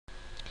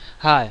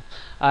Hi,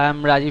 I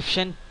am Rajiv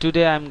Shen.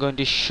 Today I am going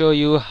to show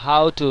you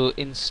how to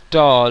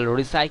install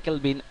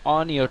Recycle Bin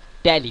on your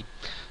Tally.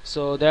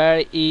 So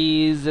there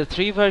is a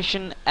 3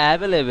 version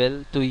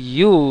available to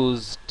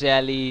use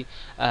Tally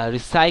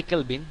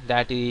Recycle Bin.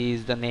 That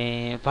is the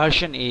name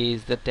version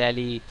is the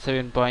Tally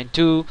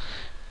 7.2,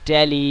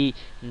 Tally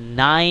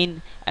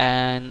 9,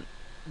 and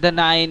the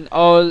 9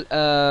 all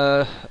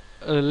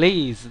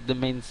release the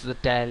means the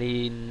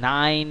Tally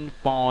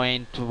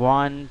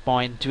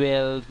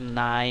 9.1.12,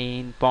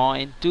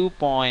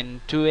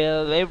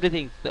 9.2.12,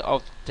 everything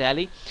of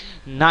Tally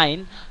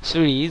 9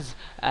 series,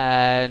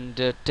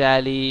 and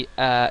Tally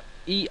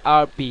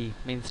ERP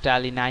means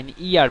Tally 9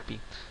 ERP.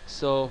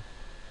 So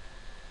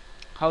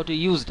how to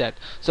use that?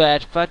 So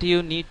at first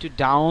you need to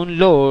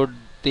download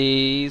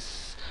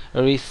this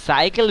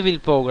recycle wheel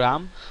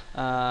program,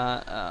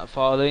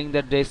 following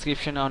the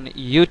description on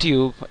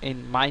YouTube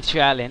in my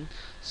channel.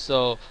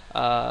 So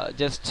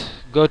just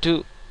go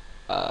to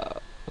uh,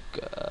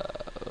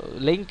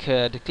 link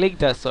to click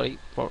the sorry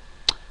for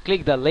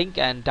click the link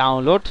and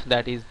download.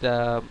 That is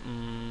the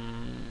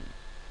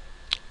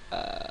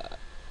uh,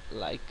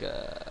 like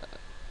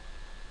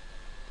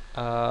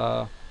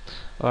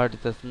what is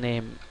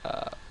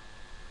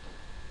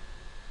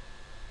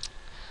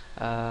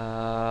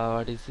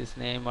this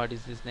name, what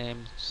is his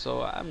name,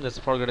 so I'm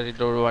just forgetting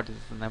it or what is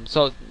his name,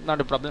 so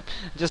not a problem.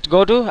 Just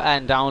go to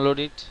and download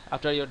it.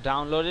 After you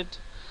download it,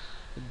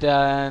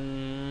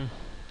 then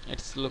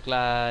it's look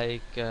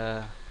like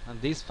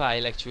this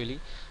file actually.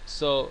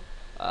 So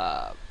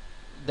uh,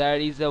 there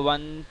is a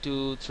 1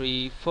 2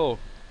 3 4.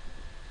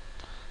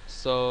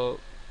 So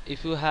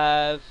if you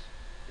have,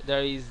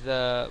 there is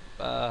the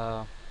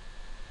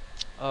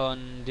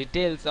on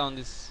details on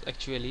this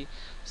actually.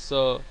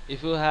 So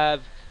if you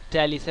have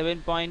Tally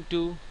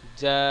 7.2,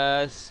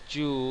 just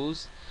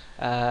choose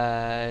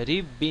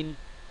Revin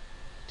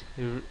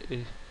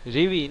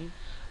Revin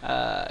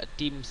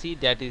Team C,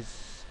 that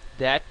is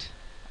that.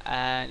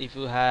 And if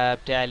you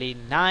have Tally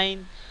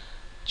 9,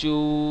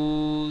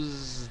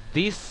 choose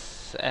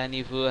this. And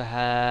if you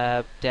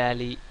have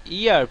Tally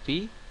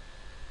ERP,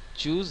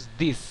 choose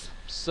this.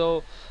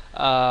 So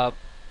uh,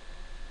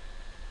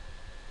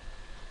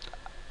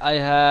 I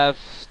have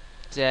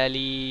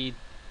Tally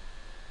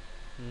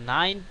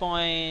 9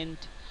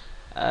 point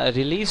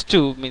release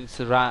 2 means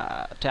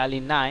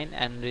Tally 9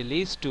 and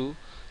release 2.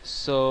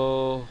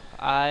 So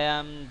I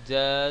am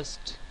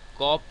just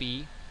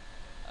copy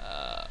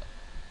uh,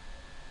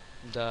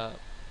 the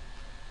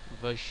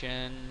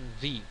version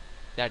V,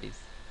 that is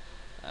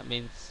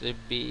means it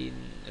been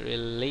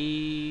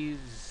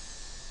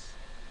release,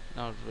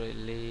 not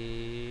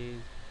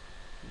release,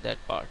 that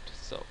part.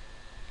 So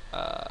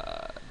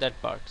that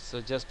part,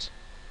 so just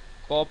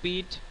copy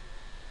it,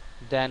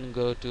 then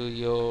go to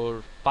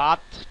your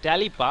path,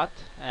 Tally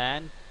path,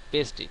 and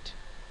paste it.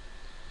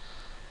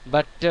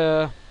 But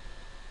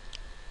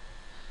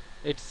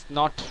it's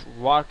not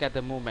work at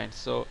the moment.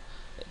 So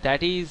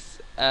that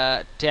is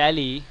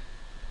Tally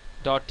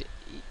dot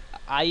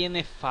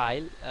inf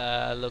file.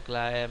 Look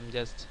like I'm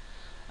just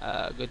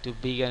go to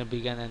bigger and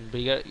bigger and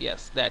bigger.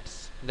 Yes,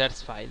 that's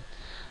file,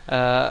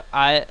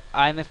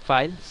 inf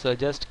file. So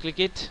just click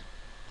it,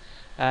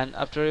 and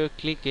after you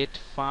click it,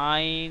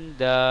 find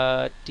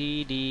the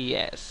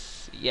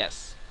TDS.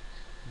 Yes,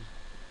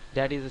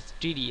 that is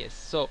TDS.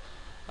 So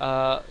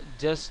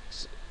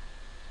just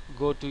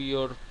go to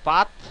your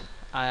path.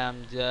 I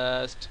am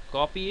just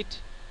copy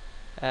it,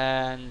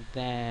 and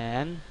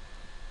then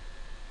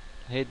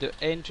hit the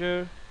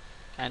enter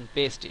and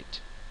paste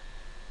it.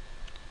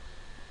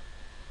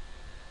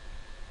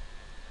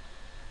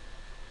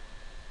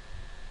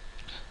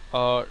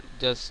 Or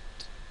just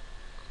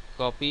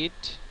copy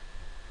it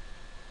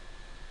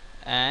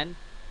and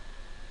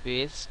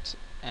paste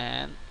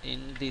and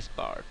in this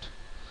part.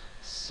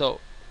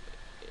 So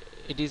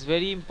it is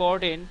very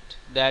important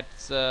that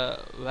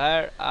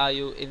where are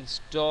you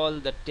install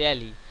the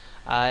Tally.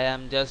 I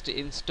am just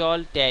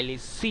install Tally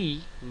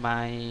C,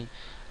 my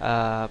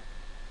uh,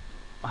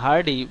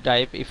 hard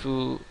drive. If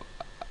you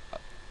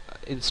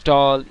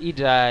install E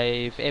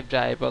drive, F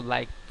drive, or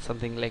like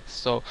something like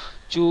so,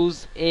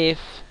 choose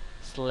F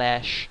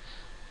slash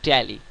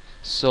Tally.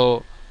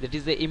 So that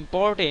is the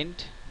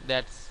important,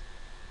 that's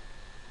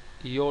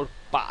your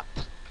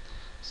path.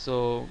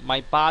 So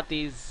my path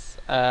is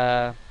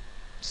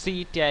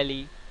C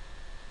Tally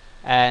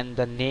and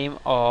the name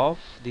of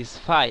this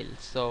file.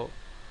 So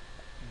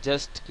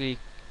just click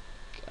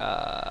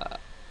uh,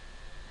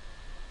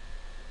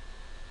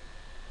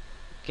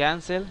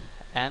 cancel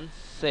and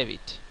save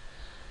it.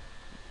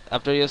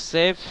 After you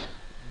save,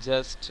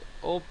 just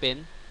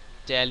open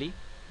Tally,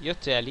 your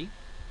Tally,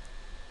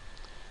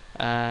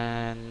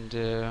 and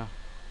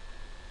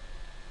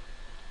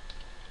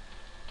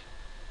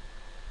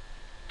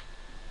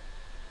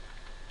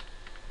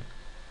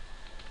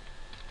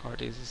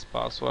what is this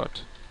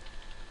password?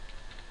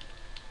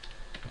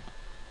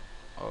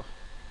 Oh,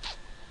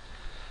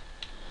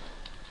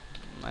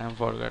 I have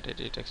forgot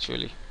it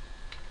actually.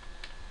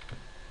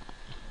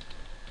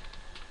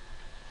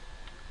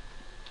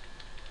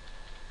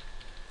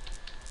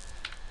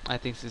 I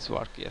think this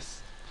work,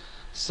 yes.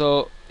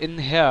 So in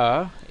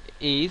here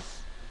is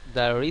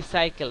the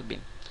recycle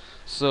bin.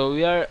 So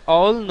we are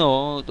all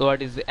know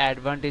what is the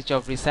advantage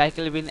of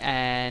recycle bin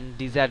and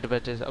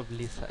disadvantage of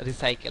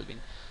recycle bin.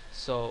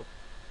 So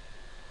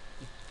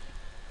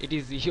it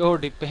is your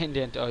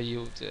dependent or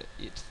you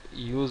it's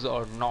use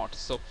or not.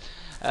 So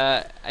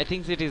I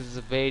think it is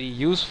very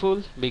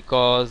useful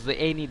because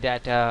any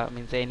data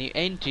means any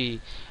entry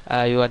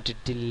you want to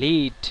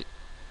delete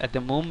at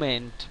the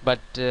moment, but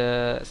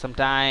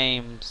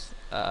sometimes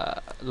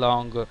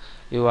long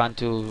you want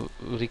to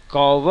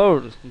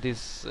recover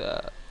this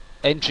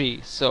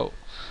entry. So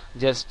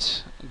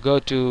just go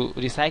to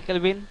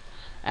recycle bin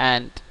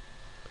and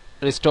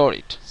restore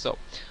it. So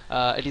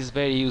it is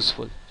very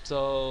useful.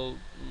 So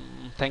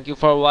thank you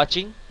for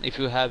watching. If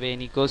you have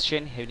any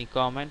question, have any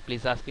comment,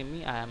 please ask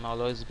me. I am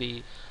always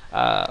be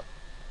uh,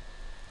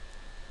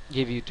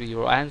 give you to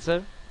your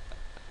answer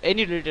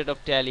any related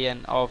of Tally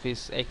and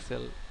Office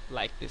Excel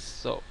like this.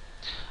 So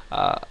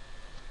uh,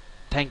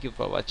 thank you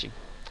for watching.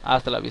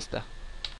 Hasta la vista.